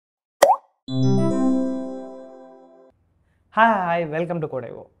Hi, welcome to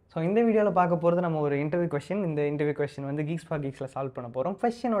Codevo. So இந்த வீடியோவில் பார்க்க போகிறது நம்ம ஒரு இன்டர்வியூ கொஸ்டின். இந்த இன்டர்வியூ கொஸ்டின் வந்து Geeks for Geeksல சால்வ் பண்ண போகிறோம்.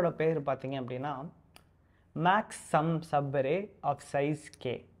 கொஸ்டினோட பேர் பார்த்தீங்க அப்படின்னா maths some சப்பரே of size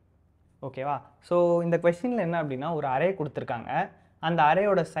K. ஓகேவா? ஸோ இந்த கொஸ்டினில் என்ன அப்படின்னா ஒரு அரே கொடுத்துருக்காங்க. அந்த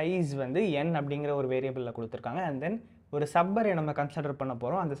அரேயோட சைஸ் வந்து n அப்படிங்கிற ஒரு வேரியபிளில் கொடுத்துருக்காங்க. அண்ட் தென் ஒரு சப்பரே நம்ம கன்சிடர் பண்ண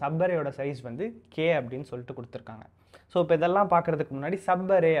போகிறோம். அந்த சப்பரேயோட சைஸ் வந்து கே அப்படின்னு சொல்லிட்டு கொடுத்துருக்காங்க. ஸோ இப்போ இதெல்லாம் பார்க்குறதுக்கு முன்னாடி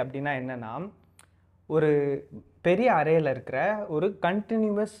சப்பரே அப்படின்னா என்னென்னா ஒரு பெரிய அரேயில் இருக்கிற ஒரு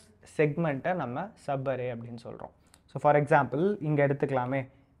கண்டினியூவஸ் செக்மெண்ட்டை நம்ம சப் அரே அப்படின்னு சொல்கிறோம். ஸோ ஃபார் எக்ஸாம்பிள் இங்கே எடுத்துக்கலாமே.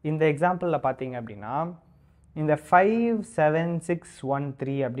 இந்த எக்ஸாம்பிளில் பார்த்தீங்க அப்படின்னா இந்த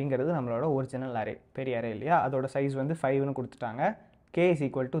 57613 அப்படிங்கிறது நம்மளோட ஒரிஜினல் அரே, பெரிய அரே இல்லையா? அதோட சைஸ் வந்து 5ன்னு கொடுத்துட்டாங்க. k is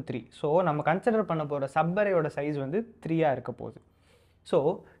equal to 3. So நம்ம கன்சிடர் பண்ண போகிற சப் அரேயோட சைஸ் வந்து 3ஆக இருக்க போகுது. ஸோ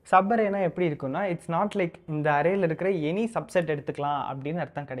சப் அரேனா எப்படி இருக்குன்னா இட்ஸ் நாட் லைக் இந்த அரேயில் இருக்கிற எனி சப்செட் எடுத்துக்கலாம் அப்படின்னு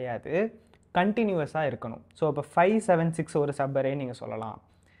அர்த்தம் கிடையாது. கண்டினியூவஸாக இருக்கணும். ஸோ இப்போ 576 ஒரு சப்பரே நீங்கள் சொல்லலாம்,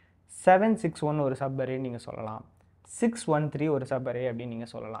 761 ஒரு சப்பரே நீங்கள் சொல்லலாம், 613 ஒரு சப்பரே அப்படின்னு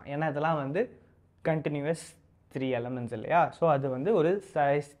நீங்கள் சொல்லலாம். ஏன்னா இதெல்லாம் வந்து கண்டினியூவஸ் 3 எலமெண்ட்ஸ் இல்லையா? ஸோ அது வந்து ஒரு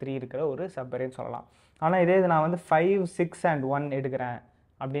சைஸ் 3 இருக்கிற ஒரு சப்பரேன்னு சொல்லலாம். ஆனால் இதே இது நான் வந்து 5, 6 and 1 எடுக்கிறேன்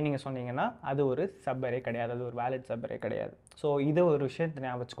அப்படின்னு நீங்கள் சொன்னீங்கன்னா அது ஒரு சப்பரே கிடையாது, அது ஒரு வேலிட் சப்பரே கிடையாது. ஸோ இது ஒரு விஷயத்தை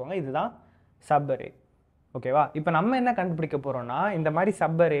ஞாபகம் வச்சுக்கோங்க, இதுதான் சப்பரே. ஓகேவா? இப்போ நம்ம என்ன கண்டுபிடிக்க போகிறோம்னா இந்த மாதிரி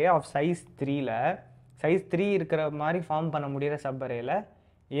சப்பரே ஆஃப் சைஸ் 3ல் சைஸ் 3 இருக்கிற மாதிரி ஃபார்ம் பண்ண முடிகிற சப்பரேயில்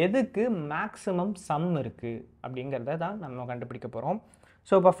எதுக்கு மேக்ஸிமம் சம் இருக்குது அப்படிங்கிறத தான் நம்ம கண்டுபிடிக்க போகிறோம்.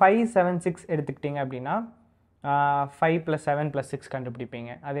 ஸோ இப்போ 576 எடுத்துக்கிட்டிங்க அப்படின்னா 5 + 7 + 6 கண்டுபிடிப்பீங்க.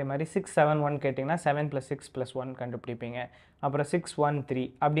 அதே மாதிரி 671 கேட்டிங்கன்னா 7 + 6 + 1 கண்டுபிடிப்பீங்க. அப்புறம் 613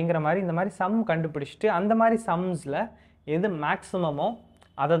 அப்படிங்கிற மாதிரி இந்த மாதிரி சம் கண்டுபிடிச்சிட்டு அந்த மாதிரி சம்ஸில் எது மேக்ஸிமமோ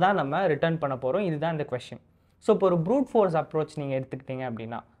அதை தான் நம்ம ரிட்டர்ன் பண்ண போகிறோம். இதுதான் இந்த கொஸ்டின். ஸோ இப்போ ஒரு ப்ரூட் ஃபோர்ஸ் அப்ரோச் நீங்கள் எடுத்துக்கிட்டீங்க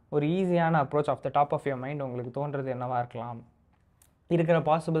அப்படின்னா ஒரு ஈஸியான approach of the top of your mind உங்களுக்கு தோன்றது என்னவா இருக்கலாம்? இருக்கிற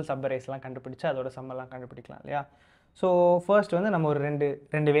பாசிபிள் சப்பரேஸ்லாம் கண்டுபிடிச்சு அதோட சம்மெல்லாம் கண்டுபிடிக்கலாம் இல்லையா? ஸோ ஃபர்ஸ்ட் வந்து நம்ம ஒரு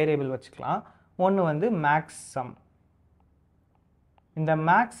ரெண்டு வேரியபிள் வச்சுக்கலாம். ஒன்று வந்து மேக்ஸ் சம். இந்த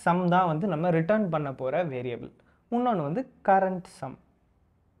மேக்ஸ் சம் தான் வந்து நம்ம ரிட்டர்ன் பண்ண போகிற வேரியபிள். இன்னொன்று வந்து கரண்ட் சம்.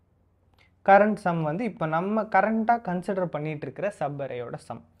 கரண்ட் சம் வந்து இப்போ நம்ம கரண்ட்டாக கன்சிடர் பண்ணிகிட்டு இருக்கிற சப்பரேயோட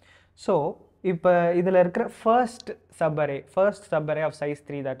சம். ஸோ இப்போ இதில் இருக்கிற first சப்பரே of size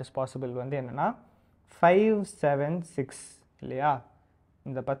 3 that is possible வந்து என்னென்னா 576 இல்லையா?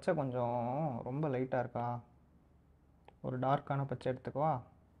 இந்த பச்சை கொஞ்சம் ரொம்ப லைட்டாக இருக்கா? ஒரு டார்க்கான பச்சை எடுத்துக்கவா?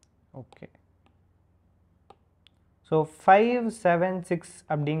 ஓகே. ஸோ 576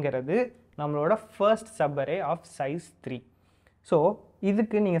 அப்படிங்கிறது நம்மளோட ஃபர்ஸ்ட் சப்பரே ஆஃப் சைஸ் 3. ஸோ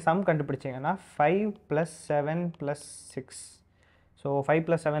இதுக்கு நீங்கள் சம் கண்டுபிடிச்சிங்கன்னா 5 + 7 + 6. ஸோ 5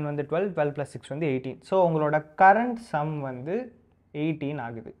 + 7 வந்து 12, 12 + 6 வந்து 18. ஸோ உங்களோட கரண்ட் சம் வந்து 18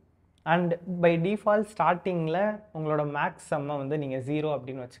 ஆகுது. அண்ட் பை டிஃபால்ட் ஸ்டார்டிங்கில் உங்களோட மேக்ஸ் சம்மை வந்து நீங்கள் 0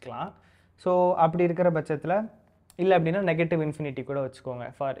 அப்படின்னு வச்சுக்கலாம். ஸோ அப்படி இருக்கிற பட்சத்தில் இல்லை அப்படின்னா நெகட்டிவ் இன்ஃபினிட்டி கூட வச்சுக்கோங்க.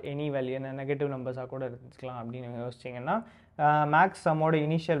 ஃபார் எனி வேல்யூ நெகட்டிவ் நம்பர்ஸாக கூட வச்சுக்கலாம் அப்படின்னு யோசிச்சிங்கன்னா மேக்ஸ் சம்மோட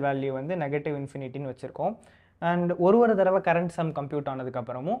இனிஷியல் வேல்யூ வந்து நெகட்டிவ் இன்ஃபினிட்டின்னு வச்சுருக்கோம். அண்ட் ஒரு தடவை current some compute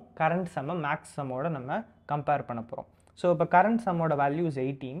ஆனதுக்கப்புறமும் current சம்மை maths சம்மோட நம்ம கம்பேர் பண்ண போகிறோம். ஸோ இப்போ current சம்மோட value is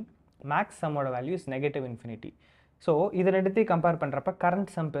 18, maths சம்மோட value is negative infinity. So இதை ரெண்டுத்தையும் கம்பேர் பண்ணுறப்ப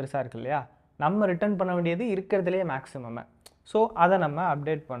கரண்ட் சம் பெருசாக இருக்கு இல்லையா? நம்ம ரிட்டர்ன் பண்ண வேண்டியது இருக்கிறதுலே மேக்ஸிமம். ஸோ அதை நம்ம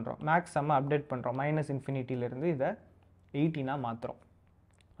அப்டேட் பண்ணுறோம், மேக்ஸ் சம்மை அப்டேட் பண்ணுறோம். -இன்ஃபினிட்டியிலேருந்து இதை 18ஆக மாற்றுறோம்.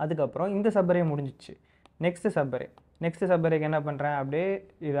 அதுக்கப்புறம் இந்த சப்பரே முடிஞ்சிச்சு. நெக்ஸ்ட் சப்பரேக்கு என்ன பண்ணுறேன்? அப்படியே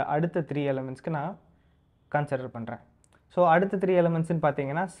இதை அடுத்த 3 எலிமெண்ட்ஸ்க்கு நான் கன்சிடர் பண்ணுறேன். ஸோ அடுத்த 3 எலிமெண்ட்ஸ்ன்னு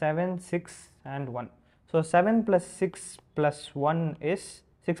பார்த்தீங்கன்னா 7, 6 and 1. So 7 + 6 + 1 is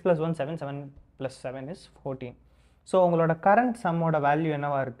 6 + 1 7, 7 + 7 is 14. So உங்களோட கரண்ட் சம்மோட வேல்யூ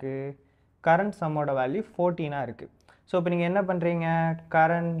என்னவாக இருக்குது? கரண்ட் சம்மோட வேல்யூ 14ஆக இருக்குது. ஸோ இப்போ நீங்கள் என்ன பண்ணுறீங்க?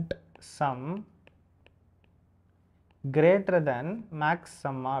 Current some greater than maths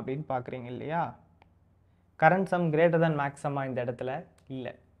சம்மா அப்படின்னு பார்க்குறீங்க இல்லையா? Current some greater than maths சம்மா இந்த இடத்துல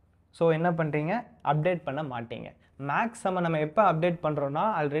இல்லை. ஸோ என்ன பண்ணுறீங்க? அப்டேட் பண்ண மாட்டீங்க. மேக்ஸ் சம்மை நம்ம எப்போ அப்டேட் பண்ணுறோன்னா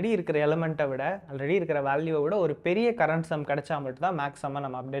ஆல்ரெடி இருக்கிற எலிமெண்ட்டை விட, ஆல்ரெடி இருக்கிற வேல்யூவை விட ஒரு பெரிய கரண்ட் சம் கிடைச்சா மட்டும் தான் மேக்ஸ் சம்மை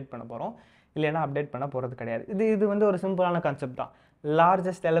நம்ம அப்டேட் பண்ண போகிறோம். இல்லைன்னா அப்டேட் பண்ண போகிறது கிடையாது. இது வந்து ஒரு சிம்பிளான கான்செப்ட் தான்.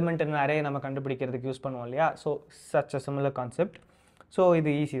 லார்ஜஸ்ட் எலிமெண்ட் இன் அரே நம்ம கண்டுபிடிக்கிறதுக்கு யூஸ் பண்ணுவோம் இல்லையா? So such a similar concept. So இது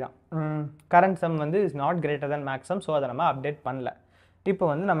ஈஸி தான். கரண்ட் சம் வந்து is not greater than maths some. So அதை நம்ம அப்டேட் பண்ணல. இப்போ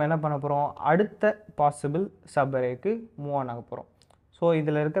வந்து நம்ம என்ன பண்ண போகிறோம்? அடுத்த பாசிபிள் சப்பரேக்கு மூவ் ஆன் ஆக போகிறோம். ஸோ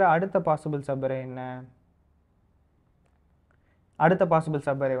இதில் இருக்கிற அடுத்த பாசிபிள் சப்பரே என்ன? அடுத்த பாசிபிள்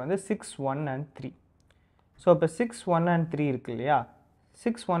சப்பரே வந்து 6, 1 and 3. ஸோ இப்போ 6, 1 and 3 இருக்கு இல்லையா?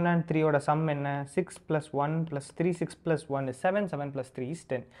 6, 1 and 3 ஓட sum என்ன? 6 plus 1 plus 3, 6 plus 1 is 7, 7 plus 3 is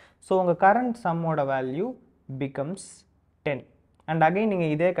 10. So, உங்க current sum ஓட value becomes 10. And again,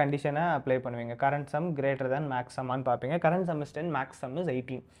 நீங்கள் இதே கண்டிஷனை அப்ளை பண்ணுவீங்க. current sum greater than max sum ஆன்னு பார்ப்பீங்க. current sum is 10, max sum is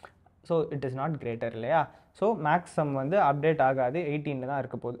 18. So, it is not greater இல்லையா? So, max sum வந்து அப்டேட் ஆகாது, 18 தான்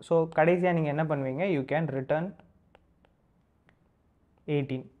இருக்க போகுது. So, கடைசியாக நீங்கள் என்ன பண்ணுவீங்க? You can return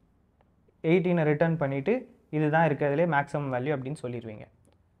 18. 18 ரிட்டர்ன் பண்ணிவிட்டு இதுதான் இருக்கிறதுலே மேக்ஸிமம் வேல்யூ அப்படின்னு சொல்லிடுவீங்க.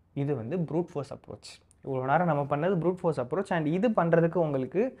 இது வந்து ப்ரூட் ஃபோர்ஸ் அப்ரோச். இவ்வளோ நேரம் நம்ம பண்ணது ப்ரூட் ஃபோர்ஸ் அப்ரோச். அண்ட் இது பண்ணுறதுக்கு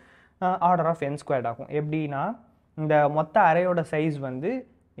உங்களுக்கு ஆர்டர் ஆஃப் n ஸ்கொயர்ட் ஆகும். எப்படின்னா இந்த மொத்த அரேயோட சைஸ் வந்து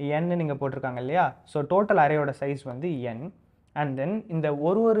n நீங்கள் போட்டிருக்காங்க இல்லையா? ஸோ டோட்டல் அரேயோட சைஸ் வந்து n. அண்ட் தென் இந்த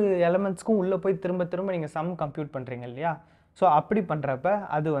ஒரு எலமெண்ட்ஸ்க்கும் உள்ளே போய் திரும்ப நீங்கள் சம் கம்ப்யூட் பண்ணுறீங்க இல்லையா? ஸோ அப்படி பண்ணுறப்ப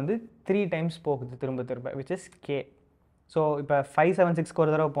அது வந்து 3 டைம்ஸ் போகுது திரும்ப விச் இஸ் k. ஸோ இப்போ 576க்கு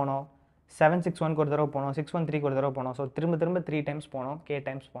ஒரு தடவை போனோம், 761க்கு ஒரு தடவை போனோம், 613க்கு ஒரு தடவை போனோம். ஸோ திரும்ப 3 டைம்ஸ் போனோம், k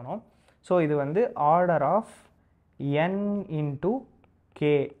டைம்ஸ் போனோம். ஸோ இது வந்து order of n into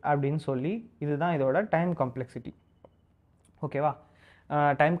k அப்படின்னு சொல்லி இதுதான் இதோட டைம் காம்ப்ளெக்சிட்டி. ஓகேவா?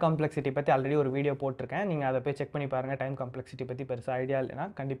 டைம் காம்ப்ளெக்சிட்டி பற்றி ஆல்ரெடி ஒரு வீடியோ போட்டிருக்கேன், நீங்கள் அதை போய் செக் பண்ணி பாருங்கள். டைம் காம்ப்ளெக்சிட்டி பற்றி பெருசாக ஐடியா இல்லைன்னா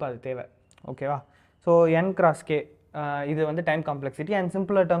கண்டிப்பாக அது தேவை. ஓகேவா? ஸோ n கிராஸ் k இது வந்து டைம் காம்ப்ளெக்சிட்டி. அண்ட்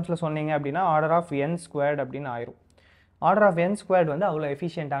சிம்பிளர் டேர்ம்ஸில் சொன்னீங்க அப்படின்னா ஆர்டர் ஆஃப் n ஸ்கொயர்ட் அப்படின்னு ஆயிரும். ஆர்டர் ஆஃப் n ஸ்கொயர்ட் வந்து அவ்வளோ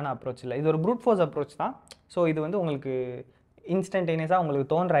எஃபிஷியண்ட்டான அப்ரோச் இல்லை. இது ஒரு ப்ரூட் ஃபோர்ஸ் அப்ரோச் தான். ஸோ இது வந்து உங்களுக்கு இன்ஸ்டன்டேனியஸாக உங்களுக்கு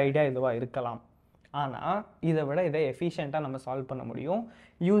தோன்ற ஐடியா இதுவாக இருக்கலாம். ஆனால் இதை விட இதை எஃபிஷியண்ட்டாக நம்ம சால்வ் பண்ண முடியும்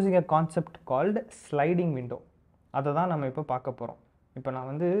using a concept called sliding window. அதை தான் நம்ம இப்போ பார்க்க போகிறோம். இப்போ நான்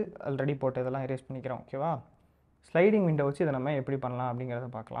வந்து ஆல்ரெடி போட்டு இதெல்லாம் எரேஸ் பண்ணிக்கிறேன். ஓகேவா? ஸ்லைடிங் விண்டோ வச்சு இதை நம்ம எப்படி பண்ணலாம் அப்படிங்கிறத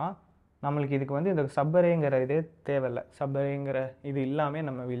பார்க்கலாம். நம்மளுக்கு இதுக்கு வந்து இந்த சப்பரேங்கிற இதே தேவையில்லை. சப்பரேங்கிற இது இல்லாமல்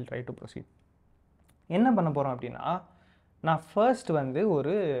நம்ம வில் ட்ரை டு ப்ரொசீட். என்ன பண்ண போகிறோம் அப்படின்னா, நான் ஃபர்ஸ்ட் வந்து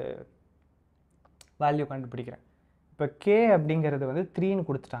ஒரு வேல்யூ கண்டுபிடிக்கிறேன். இப்போ k அப்படிங்கிறது வந்து 3ன்னு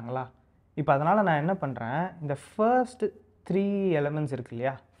கொடுத்துட்டாங்களா? இப்போ அதனால் நான் என்ன பண்ணுறேன், இந்த ஃபர்ஸ்ட் 3 எலமெண்ட்ஸ் இருக்கு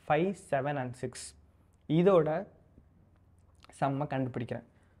இல்லையா, 5, 7 and 6 இதோட சம்மை கண்டுபிடிக்கிறேன்.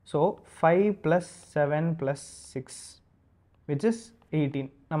 So 5 + 7 + 6 which is 18.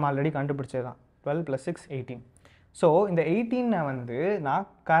 நம்ம ஆல்ரெடி கண்டுபிடிச்சது தான். 12 + 6 18. ஸோ இந்த 18 வந்து நான்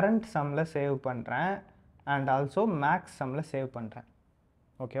கரண்ட் சம்மில் சேவ் பண்ணுறேன் அண்ட் ஆல்சோ மேக்ஸ் சம்மில் சேவ் பண்ணுறேன்.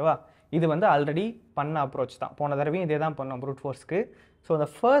 ஓகேவா? இது வந்து ஆல்ரெடி பண்ண அப்ரோச் தான். போன தடவையும் இதே தான் பண்ணோம் ப்ரூட் ஃபோர்ஸ்க்கு. ஸோ இந்த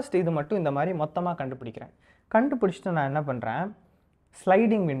ஃபர்ஸ்ட் இது மட்டும் இந்த மாதிரி மொத்தமாக கண்டுபிடிக்கிறேன். கண்டுபிடிச்சிட்டு நான் என்ன பண்ணுறேன்,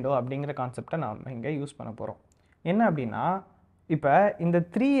 ஸ்லைடிங் விண்டோ அப்படிங்கிற கான்செப்டை நாம் இங்கே யூஸ் பண்ண போகிறோம். என்ன அப்படின்னா, இப்போ இந்த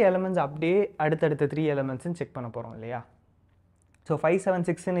 3 எலமெண்ட்ஸ் அப்படியே அடுத்தடுத்த 3 எலமெண்ட்ஸ்ன்னு செக் பண்ண போகிறோம் இல்லையா? ஸோ 5, 7,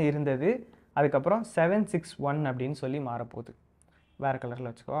 6ன்னு இருந்தது, அதுக்கப்புறம் 7, 6, 1 அப்படின்னு சொல்லி மாறப்போகுது. வேறு கலரில்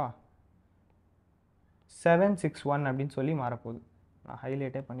வச்சுக்கோ. 7, 6, 1 அப்படின்னு சொல்லி மாறப்போகுது. நான்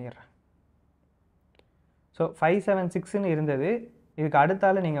ஹைலைட்டே பண்ணிடுறேன். ஸோ 5, 7, 6ன்னு இருந்தது, இதுக்கு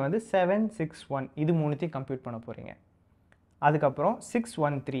அடுத்தால நீங்கள் வந்து 7, 6, 1 இது மூணுத்தையும் கம்ப்யூட் பண்ண போகிறீங்க. அதுக்கப்புறம் 6,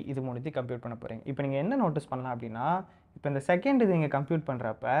 1, 3 இது மூணுத்தையும் கம்ப்யூட் பண்ண போகிறீங்க. இப்போ நீங்கள் என்ன நோட்டீஸ் பண்ணலாம் அப்படின்னா, இப்போ இந்த செகண்ட் இது நீங்கள் கம்ப்யூட்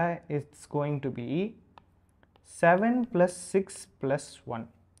பண்ணுறப்ப it's going to be 7 + 6 + 1.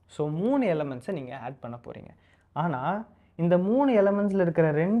 So 3 எலமெண்ட்ஸை நீங்கள் ஆட் பண்ண போகிறீங்க. ஆனால் இந்த 3 எலமெண்ட்ஸில் இருக்கிற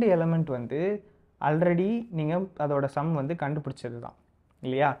 2 எலமெண்ட் வந்து ஆல்ரெடி நீங்கள் அதோட சம் வந்து கண்டுபிடிச்சது தான்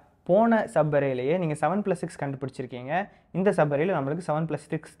இல்லையா? போன சப்பரேலையே நீங்கள் 7 + 6 கண்டுபிடிச்சிருக்கீங்க. இந்த சப்பரேயில் நம்மளுக்கு 7 +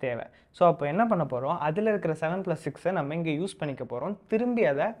 6 தேவை. ஸோ அப்போ என்ன பண்ண போகிறோம், அதில் இருக்கிற 7 + 6 நம்ம இங்கே யூஸ் பண்ணிக்க போகிறோம். திரும்பி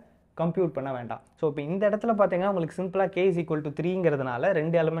அதை கம்ப்யூட் பண்ண வேண்டாம். ஸோ இப்போ இந்த இடத்துல பார்த்தீங்கன்னா உங்களுக்கு சிம்பிளாக k = 3ங்கிறதுனால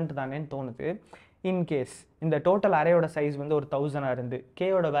 2 எலமெண்ட் தானேன்னு தோணுது. இன்கேஸ் இந்த டோட்டல் அரேயோட சைஸ் வந்து ஒரு 1000 இருந்து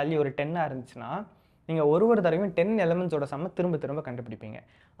கேயோட வேல்யூ ஒரு 10 இருந்துச்சுன்னா நீங்கள் ஒரு தடவையும் 10 எலமெண்ட்ஸோட சம்மை திரும்ப கண்டுபிடிப்பீங்க.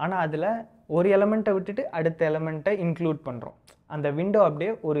 ஆனால் அதில் ஒரு எலமெண்ட்டை விட்டுட்டு அடுத்த எலமெண்ட்டை இன்க்ளூட் பண்ணுறோம். அந்த விண்டோ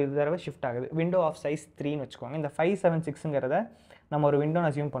அப்படியே ஒரு தடவை ஷிஃப்ட் ஆகுது. விண்டோ ஆஃப் சைஸ் 3ன்னு வச்சுக்கோங்க. இந்த 5, 7, 6ங்கிறத நம்ம ஒரு விண்டோன்னு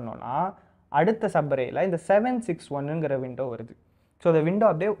அசியூம் பண்ணோன்னா அடுத்த சப்பரேயில் இந்த 7, 6, 1ங்கிற விண்டோ வருது. ஸோ இந்த விண்டோ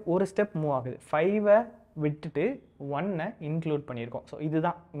அப்படியே ஒரு ஸ்டெப் மூவ் ஆகுது. 5ஐ விட்டுட்டு 1ஐ இன்க்ளூட் பண்ணியிருக்கோம். ஸோ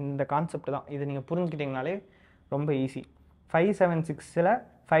இதுதான் இந்த கான்செப்ட் தான். இது நீங்கள் புரிஞ்சுக்கிட்டிங்கனாலே ரொம்ப ஈஸி. 5, 7, 6ல்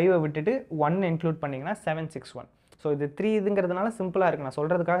 5ஐ விட்டுட்டு 1 இன்க்ளூட் பண்ணிங்கன்னா 7, 6, 1. ஸோ இது 3 இதுங்கிறதுனால சிம்பிளாக இருக்குது. நான்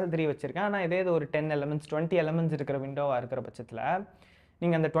சொல்கிறதுக்காக 3 வச்சுருக்கேன். ஆனால் இதே ஒரு 10 எலமெண்ட்ஸ் 20 எலமெண்ட்ஸ் இருக்கிற விண்டோவாக இருக்கிற பட்சத்தில்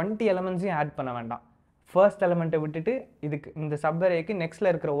நீங்கள் அந்த 20 எலமெண்ட்ஸையும் ஆட் பண்ண வேண்டாம். ஃபர்ஸ்ட் எலமெண்ட்டை விட்டுட்டு இதுக்கு இந்த சப்பரேக்கு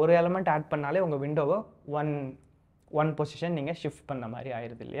நெக்ஸ்ட்டில் இருக்கிற ஒரு எலமெண்ட் ஆட் பண்ணாலே உங்கள் விண்டோவை ஒன் பொசிஷன் நீங்கள் ஷிஃப்ட் பண்ண மாதிரி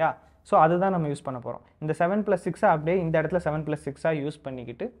ஆயிடுது இல்லையா? ஸோ அதுதான் நம்ம யூஸ் பண்ண போகிறோம். இந்த 7 + 6 அப்படியே இந்த இடத்துல 7 + 6 யூஸ்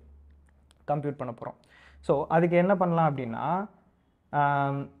பண்ணிக்கிட்டு கம்ப்யூட் பண்ண போகிறோம். ஸோ அதுக்கு என்ன பண்ணலாம் அப்படின்னா,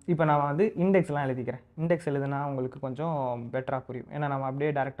 இப்போ நான் வந்து இண்டெக்ஸ்லாம் எழுதிக்கிறேன். இண்டெக்ஸ் எழுதுனா உங்களுக்கு கொஞ்சம் பெட்டராக புரியும். ஏன்னா நம்ம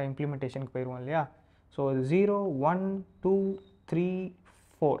அப்படியே டேரெக்டாக இம்ப்ளிமெண்டேஷனுக்கு போயிடுவோம் இல்லையா? ஸோ 0, 1, 2, 3,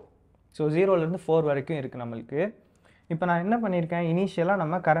 4. ஸோ 0லேருந்து 4 வரைக்கும் இருக்குது நம்மளுக்கு. இப்போ நான் என்ன பண்ணியிருக்கேன், இனிஷியலாக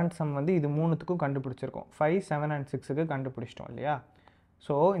நம்ம கரண்ட் சம் வந்து இது மூணுத்துக்கும் கண்டுபிடிச்சிருக்கோம். 5, 7 and 6க்கு கண்டுபிடிச்சிட்டோம் இல்லையா?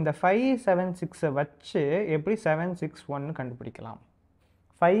 ஸோ இந்த 5, 7, 6 வச்சு எப்படி 7, 6, 1 கண்டுபிடிக்கலாம்.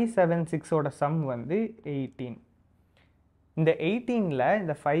 5, 7, 6ஓட சம் வந்து 18. இந்த 18ல்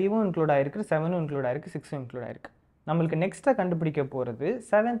இந்த 5ம் இன்க்ளூட் ஆகிருக்கு, 7ம் இன்க்ளூட் ஆகிருக்கு, 6ம் இன்க்ளூட் ஆகிருக்கு. நம்மளுக்கு நெக்ஸ்ட்டாக கண்டுபிடிக்க போகிறது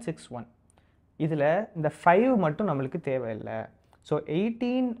 7, 6, 1. இதில் இந்த 5 மட்டும் நம்மளுக்கு தேவையில்லை. ஸோ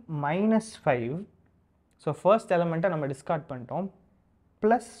 18 மைனஸ் 5, ஸோ ஃபர்ஸ்ட் எலமெண்ட்டை நம்ம டிஸ்கார்ட் பண்ணிட்டோம்,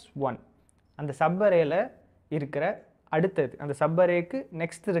 ப்ளஸ் 1 அந்த சப்பரேயில் இருக்கிற அடுத்தது, அந்த சப்பரேக்கு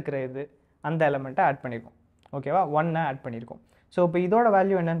நெக்ஸ்ட் இருக்கிற இது அந்த எலமெண்ட்டை ஆட் பண்ணியிருக்கோம். ஓகேவா? 1 ஆட் பண்ணியிருக்கோம். ஸோ இப்போ இதோட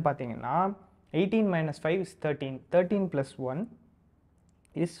வேல்யூ என்னன்னு பார்த்தீங்கன்னா 18 minus 5 is 13. 13 plus 1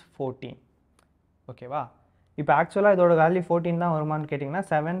 is 14. ஓகேவா? இப்போ ஆக்சுவலாக இதோட வேல்யூ 14 தான் வருமானு கேட்டிங்கன்னா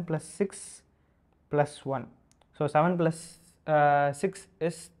 7 plus 6 plus 1. So 7 plus 6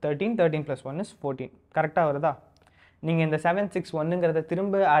 is 13, 13 plus 1 is 14. கரெக்டாக வருதா? நீங்கள் இந்த 7, 6, 1ங்கிறத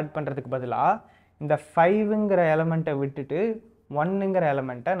திரும்ப ஆட் பண்ணுறதுக்கு பதிலாக இந்த 5ங்கிற எலமெண்ட்டை விட்டுட்டு 1ங்கிற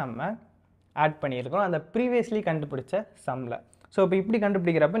எலமெண்ட்டை நம்ம ஆட் பண்ணியிருக்கோம் அந்த ப்ரீவியஸ்லி கண்டுபிடிச்ச சம்மில். ஸோ இப்போ இப்படி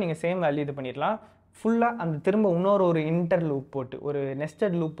கண்டுபிடிக்கிறப்ப நீங்கள் சேம் வேல்யூ இது பண்ணிடலாம். ஃபுல்லாக அந்த திரும்ப இன்னொரு இன்டர் லூப் போட்டு, ஒரு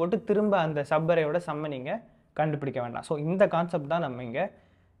நெஸ்டட் லூப் போட்டு திரும்ப அந்த சப்பரையோட சம்மை நீங்கள் கண்டுபிடிக்க வேண்டாம். ஸோ இந்த கான்செப்ட் தான் நம்ம இங்கே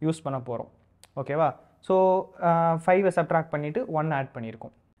யூஸ் பண்ண போகிறோம். ஓகேவா? ஸோ 5ஐ சப்ட்ராக்ட் பண்ணிவிட்டு 1 ஆட்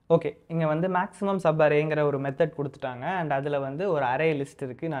பண்ணியிருக்கோம். ஓகே, இங்கே வந்து மேக்ஸிமம் சப் அரேங்கிற ஒரு மெத்தட் கொடுத்துட்டாங்க. அண்ட் அதில் வந்து ஒரு அரே லிஸ்ட்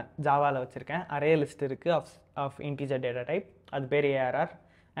இருக்குது. நான் ஜாவாவில் வச்சுருக்கேன். அரே லிஸ்ட் இருக்குது ஆஃப் இன்டீஜர் டேட்டா டைப், அது பேர் ஏஆர்ஆர்.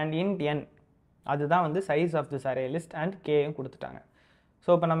 அண்ட் இன்ட் என், அதுதான் வந்து size of this array list. And கேயும் கொடுத்துட்டாங்க. ஸோ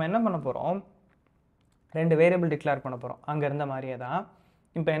இப்போ நம்ம என்ன பண்ண போகிறோம், 2 வேரியபிள் டிக்ளேர் பண்ண போகிறோம். அங்கே இருந்த மாதிரியே தான்.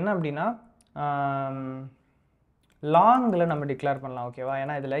 இப்போ என்ன அப்படின்னா லாங்கில் நம்ம டிக்ளேர் பண்ணலாம். ஓகேவா?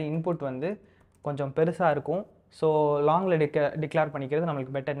 ஏன்னா இதில் இன்புட் வந்து கொஞ்சம் பெருசாக இருக்கும். ஸோ லாங்கில் டிக்ளேர் பண்ணிக்கிறது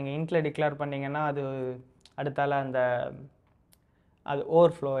நம்மளுக்கு பெட்டர். நீங்கள் இன்ட்டில் டிக்ளேர் பண்ணிங்கன்னா அது அடுத்தால அது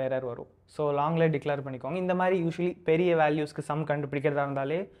ஓவர்ஃப்ளோ எரர் வரும். ஸோ லாங்கில் டிக்ளேர் பண்ணிக்கோங்க. இந்த மாதிரி யூஸ்வலி பெரிய வேல்யூஸ்க்கு சம் கண்டுபிடிக்கிறதா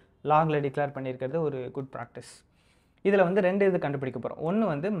இருந்தாலே லாங்கில் டிக்ளேர் பண்ணியிருக்கிறது ஒரு குட் ப்ராக்டிஸ். இதில் வந்து 2 இது கண்டுபிடிக்க போகிறோம். ஒன்று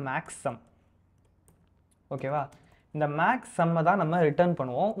வந்து மேக்ஸ் சம். ஓகேவா? இந்த மேக்ஸ் சம்மை தான் நம்ம ரிட்டர்ன்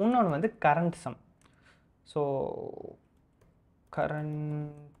பண்ணுவோம். இன்னொன்று வந்து current some. So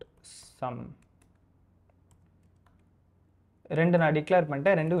current some 2 நான் டிக்ளேர்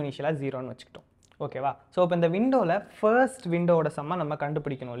பண்ணிட்டேன். 2 இனிஷியலாக 0ன்னு வச்சுக்கிட்டோம். ஓகேவா? ஸோ இப்போ இந்த விண்டோவில் ஃபர்ஸ்ட் விண்டோவோட சம்மை நம்ம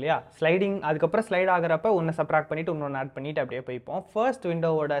கண்டுபிடிக்கணும் இல்லையா? ஸ்லைடிங், அதுக்கப்புறம் ஸ்லைட் ஆகிறப்ப ஒன்று சப்ராக்ட் பண்ணிவிட்டு இன்னொன்று ஆட் பண்ணிவிட்டு அப்படியே போய்ப்போம். ஃபர்ஸ்ட்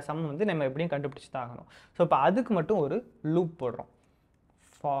விண்டோவோட சம் வந்து நம்ம எப்படியும் கண்டுபிடிச்சி தான் ஆகணும். ஸோ இப்போ அதுக்கு மட்டும் ஒரு லூப் போடுறோம்.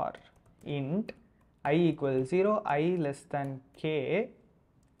 For int I equals 0, I less than k,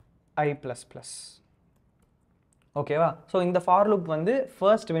 I plus plus. ஓகேவா? ஸோ இந்த ஃபார் லூப் வந்து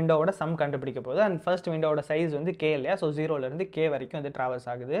ஃபர்ஸ்ட் விண்டோவோட சம் கண்டுபிடிக்க போகுது. அண்ட் ஃபர்ஸ்ட் விண்டோவோட சைஸ் வந்து k இல்லையா? ஸோ 0லேருந்து k வரைக்கும் வந்து ட்ராவல்ஸ்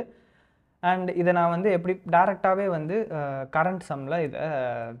ஆகுது. அண்ட் இதை நான் வந்து எப்படி டேரெக்டாகவே வந்து கரண்ட் சம்மில் இதை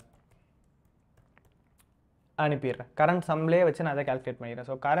அனுப்பிடுறேன். கரண்ட் சம்லேயே வச்சு நான் அதை கால்குலேட் பண்ணிடுறேன்.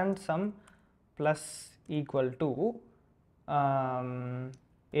 So current some plus equal to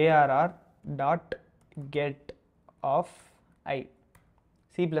ARR dot get of I.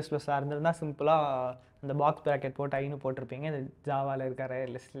 C++ இருந்திருந்தால் சிம்பிளாக அந்த பாக்ஸ் ப்ராக்கெட் போட்டு ஐன்னு போட்டிருப்பீங்க. இது ஜாவாவில் இருக்கிற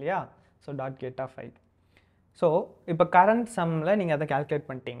லிஸ்ட் இல்லையா? So dot get of I. So இப்போ கரண்ட் சம்மில் நீங்கள் அதை கால்குலேட்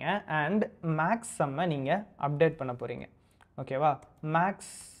பண்ணிட்டீங்க. அண்ட் மேக்ஸ் சம்மை நீங்கள் அப்டேட் பண்ண போகிறீங்க. ஓகேவா?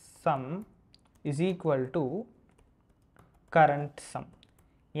 Maths some is equal to current some.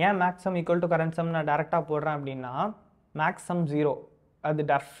 ஏன் maths some equal to current some நான் டேரெக்டாக போடுறேன் அப்படின்னா, மேக்ஸ் சம் 0 அது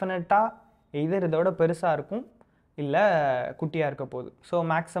டெஃபினட்டாக எதர் இதோட பெருசாக இருக்கும் இல்லை குட்டியாக இருக்க போகுது. So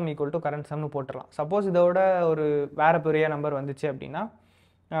maths some equal to current சம்னு போட்டுடலாம். சப்போஸ் இதோட ஒரு வேறு பெரிய நம்பர் வந்துச்சு அப்படின்னா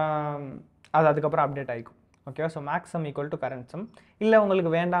அது அதுக்கப்புறம் அப்டேட் ஆகிக்கும். ஓகேவா? So maths some equal to current some. இல்லை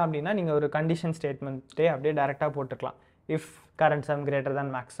உங்களுக்கு வேண்டாம் அப்படின்னா நீங்கள் ஒரு கண்டிஷன் ஸ்டேட்மெண்ட்டே அப்படியே டேரெக்டாக போட்டுக்கலாம். If current some greater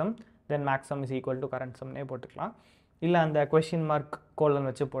than maths some then maths some is equal to current சம்னே போட்டுக்கலாம். இல்லை அந்த கொஷின் மார்க் கோலன்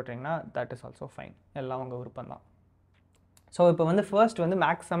வச்சு போட்டிங்கன்னா தட் இஸ் ஆல்சோ ஃபைன். எல்லாம் உங்கள் விருப்பம் தான். ஸோ இப்போ வந்து ஃபர்ஸ்ட் வந்து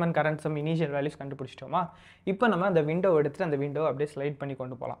maths some and current some initial values கண்டுபிடிச்சிட்டோமா? இப்போ நம்ம அந்த விண்டோ எடுத்துகிட்டு அந்த விண்டோ அப்படியே ஸ்லைட் பண்ணி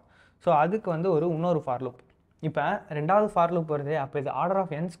கொண்டு போகலாம். ஸோ அதுக்கு வந்து இன்னொரு ஃபார் லூப். இப்போ 2வது ஃபார் லூப் வருது. அப்போ இது ஆர்டர்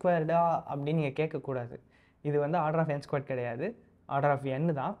ஆஃப் n ஸ்கொயர்டா அப்படின்னு நீங்கள் கேட்கக்கூடாது. இது வந்து ஆர்டர் ஆஃப் n ஸ்கொயர் கிடையாது, ஆர்டர் ஆஃப் n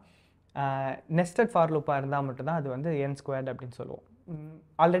தான். நெஸ்டட் ஃபார் லூப்பாக இருந்தால் மட்டும்தான் அது வந்து n ஸ்கொயர்டு அப்படின்னு சொல்லுவோம்.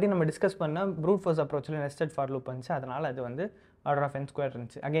 ஆல்ரெடி நம்ம டிஸ்கஸ் பண்ண fruit force அப்ரோச்சில் nested for loop வந்துச்சு. அதனால் அது வந்து ஆர்டர் ஆஃப் n ஸ்கொயர்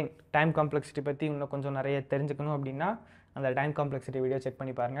இருந்துச்சு. அகெயின் டைம் காம்ப்ளெக்சிட்டி பற்றி இன்னும் கொஞ்சம் நிறைய தெரிஞ்சுக்கணும் அப்படின்னா அந்த டைம் காம்ப்ளெக்சிட்டி வீடியோ செக்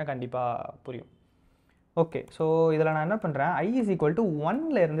பண்ணி பாருங்கள், கண்டிப்பாக புரியும். ஓகே, ஸோ இதில் நான் என்ன பண்ணுறேன், I is equal to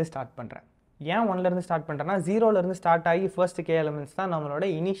 1லேருந்து start பண்ணுறேன். ஏன் 1லேருந்து ஸ்டார்ட் பண்ணுறேன்னா 0லேருந்து ஸ்டார்ட் ஆகி ஃபர்ஸ்ட் கே எலிமெண்ட்ஸ் தான் நம்மளோட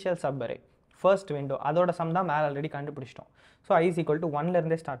இனிஷியல் சப்பரே, ஃபர்ஸ்ட் விண்டோ. அதோட சம் தான் மேலே ஆல்ரெடி கண்டுபிடிச்சிட்டோம். So I is equal to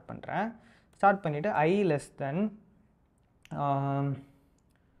 1லேருந்தே start பண்ணுறேன். ஸ்டார்ட் பண்ணிவிட்டு I less than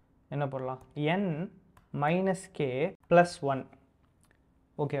என்ன போடலாம், n minus K plus one.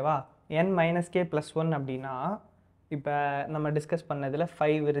 ஓகேவா, n minus K plus one அப்படின்னா இப்போ நம்ம டிஸ்கஸ் பண்ணதில்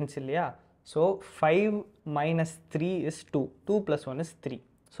 5 இருந்துச்சு இல்லையா. So 5 minus 3 is 2, 2 plus 1 is 3.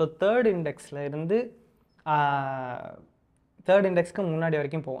 So third இண்டெக்ஸில் இருந்து தேர்ட் இண்டெக்ஸ்க்கு முன்னாடி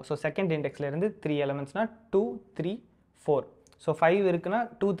வரைக்கும் போவோம். ஸோ செகண்ட் இண்டெக்ஸில் இருந்து 3 எலமெண்ட்ஸ்னால் 2 3 4. ஸோ 5 இருக்குன்னா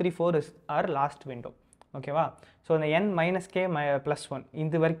 2 3 4 இஸ் ஆர் லாஸ்ட் விண்டோ. ஓகேவா, ஸோ இந்த n minus K plus one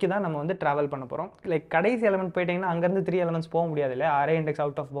இது வரைக்கும் தான் நம்ம வந்து ட்ராவல் பண்ண போகிறோம். லைக் கடைசி எலமெண்ட் போயிட்டிங்கன்னா அங்கேருந்து 3 எலமெண்ட்ஸ் போக முடியாது இல்லை, array index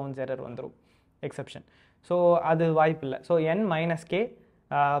out of pounds error வந்துடும், எக்ஸப்ஷன். ஸோ அது வாய்ப்பு இல்லை. So n minus K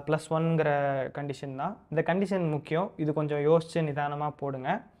plus ஒன்ங்கிற condition தான். இந்த கண்டிஷன் முக்கியம், இது கொஞ்சம் யோசித்து நிதானமாக போடுங்க.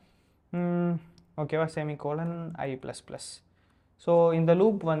 ஓகேவா, semicolon i plus plus. So இந்த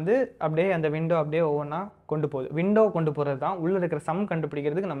லூப் வந்து அப்படியே அந்த விண்டோ அப்படியே ஒவ்வொன்றா கொண்டு போகுது. விண்டோ கொண்டு போகிறது தான், உள்ளே இருக்கிற சம்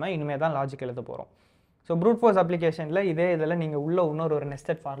கண்டுபிடிக்கிறதுக்கு நம்ம இனிமேல் தான் லாஜிக் எழுத போகிறோம். ஸோ ப்ரூட் ஃபோர்ஸ் அப்ளிகேஷனில் இதே இதில் நீங்கள் உள்ளே ஒரு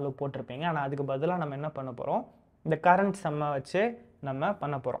நெஸ்டட் ஃபார் லூப் போட்டிருப்பீங்க. ஆனால் அதுக்கு பதிலாக நம்ம என்ன பண்ண போகிறோம், இந்த கரண்ட் சம்மை வச்சு நம்ம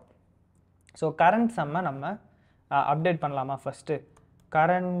பண்ண போகிறோம். ஸோ கரண்ட் சம்மை நம்ம அப்டேட் பண்ணலாமா. First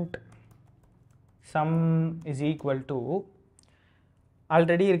current some is equal to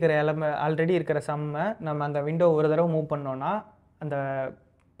already இருக்கிற சம்மை நம்ம அந்த விண்டோ ஒரு தடவை மூவ் பண்ணோன்னா அந்த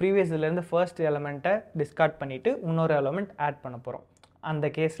ப்ரீவியஸ் இதுலேருந்து ஃபர்ஸ்ட் எலமெண்ட்டை டிஸ்கார்ட் பண்ணிவிட்டு இன்னொரு எலமெண்ட் ஆட் பண்ண போகிறோம். அந்த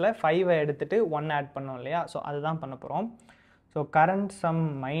கேஸில் 5 எடுத்துகிட்டு 1 ஆட் பண்ணோம் இல்லையா. ஸோ அதுதான் பண்ண போகிறோம். So current some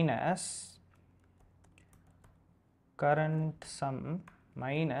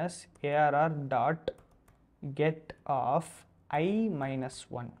minus ARR dot get of I minus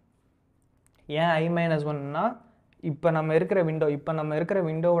one. ஏன் I மைனஸ் ஒன்னா, இப்போ நம்ம இருக்கிற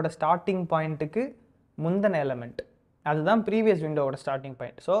விண்டோவோட ஸ்டார்டிங் பாயிண்ட்டுக்கு முந்தின எலமெண்ட் அதுதான் ப்ரீவியஸ் விண்டோவோட ஸ்டார்டிங்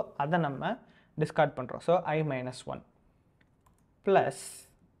பாயிண்ட். ஸோ அதை நம்ம டிஸ்கார்ட் பண்ணுறோம். So I minus one plus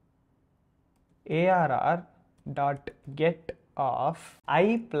ARR dot get of I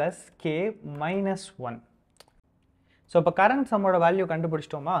plus K minus one. So இப்போ கரண்ட் சம்மோட வேல்யூ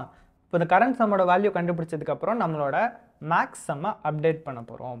கண்டுபிடிச்சிட்டோமா. இப்போ இந்த கரண்ட் சம்மோட வேல்யூ கண்டுபிடிச்சதுக்கப்புறம் நம்மளோட மேக்ஸ் சம்மை அப்டேட் பண்ண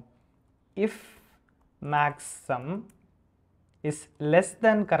போகிறோம். If maths some is less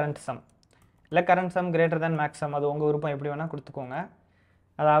than current some, இல்லை current some greater than maths some, அது உங்கள் விருப்பம், எப்படி வேணால் கொடுத்துக்கோங்க.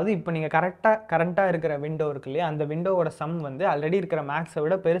 அதாவது இப்போ நீங்கள் கரண்ட்டாக இருக்கிற விண்டோ இருக்கு இல்லையா, அந்த விண்டோவோட சம் வந்து ஆல்ரெடி இருக்கிற மேக்ஸை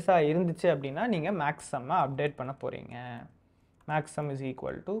விட பெருசாக இருந்துச்சு அப்படின்னா நீங்கள் மேக்ஸ் சம்மை அப்டேட் பண்ண போகிறீங்க. Maths some is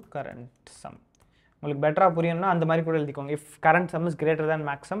equal to current some. உங்களுக்கு பெட்டராக புரியணும்னா அந்த மாதிரி கூட எழுதிக்கோங்க. If current some is greater than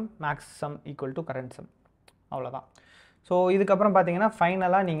maths some equal to current some. அவ்வளோதான். ஸோ இதுக்கப்புறம் பார்த்தீங்கன்னா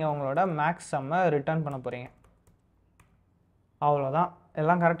ஃபைனலாக நீங்கள் உங்களோட மேக்ஸ் சம்மை ரிட்டர்ன் பண்ண போகிறீங்க. அவ்வளோதான்.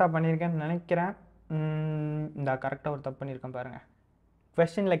 எல்லாம் கரெக்டாக பண்ணியிருக்கேன்னு நினைக்கிறேன். இந்த கரெக்டாக ஒரு தப்பு பண்ணியிருக்கேன் பாருங்கள்.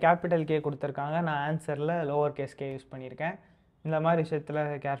 கொஸ்டினில் கேபிட்டல் கே கொடுத்துருக்காங்க, நான் ஆன்சரில் லோவர் கேஸ் கே யூஸ் பண்ணியிருக்கேன். இந்த மாதிரி விஷயத்தில்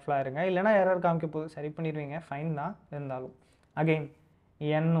கேர்ஃபுல்லாக இருங்க, இல்லைனா எரர் காமிக்க போது சரி பண்ணிடுவீங்க, ஃபைன் தான். இருந்தாலும் அகெயின்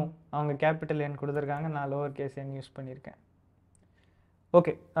எண்ணும் அவங்க கேபிட்டல் என் கொடுத்துருக்காங்க, நான் லோவர் கேஸ் என் யூஸ் பண்ணியிருக்கேன்.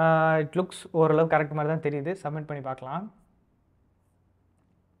 ஓகே, இட் லுக்ஸ் ஓரளவு கரெக்ட் மாதிரி தான் தெரியுது. சப்மிட் பண்ணி பார்க்கலாம்.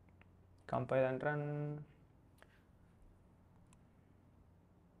 Compile and run.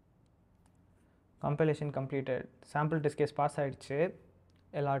 Compilation completed. Sample test case pass ஆகிடுச்சு,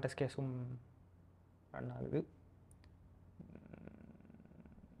 எல்லா டெஸ்ட் கேஸும் ரன் ஆகுது.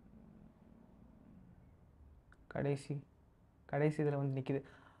 கடைசி இதில் வந்து நிற்கிது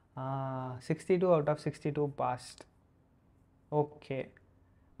 62 அவுட் ஆஃப் 62 பாஸ்ட். ஓகே,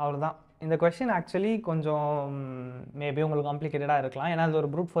 அவ்வளோதான். இந்த கொஸ்டின் ஆக்சுவலி கொஞ்சம் மேபி உங்களுக்கு காம்ப்ளிகேட்டடாக இருக்கலாம், ஏன்னா அது ஒரு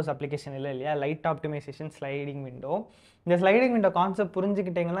ப்ரூட் ஃபோர்ஸ் அப்ளிகேஷன் இல்லையா, லைட் ஆப்டிமைசேஷன் ஸ்லைடிங் விண்டோ. இந்த ஸ்லைடிங் விண்டோ கான்செப்ட்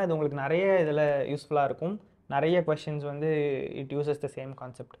புரிஞ்சுக்கிட்டிங்கன்னா இது உங்களுக்கு நிறைய இதில் யூஸ்ஃபுல்லாக இருக்கும். நிறைய கொஸ்டின்ஸ் வந்து it uses the same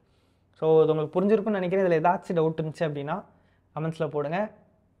concept. So இது உங்களுக்கு புரிஞ்சிருக்கும்னு நினைக்கிறேன். இதில் ஏதாச்சும் டவுட் இருந்துச்சு அப்படின்னா கமெண்ட்ஸில் போடுங்க.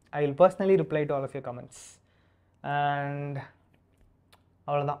 I will personally reply to all of your comments. And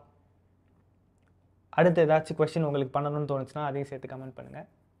அவ்வளோதான். அடுத்து ஏதாச்சும் கொஸ்டின் உங்களுக்கு பண்ணணும்னு தோணுச்சுன்னா அதையும் சேர்த்து கமெண்ட் பண்ணுங்கள்.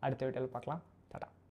 அடுத்த வீடியோவில் பார்க்கலாம்.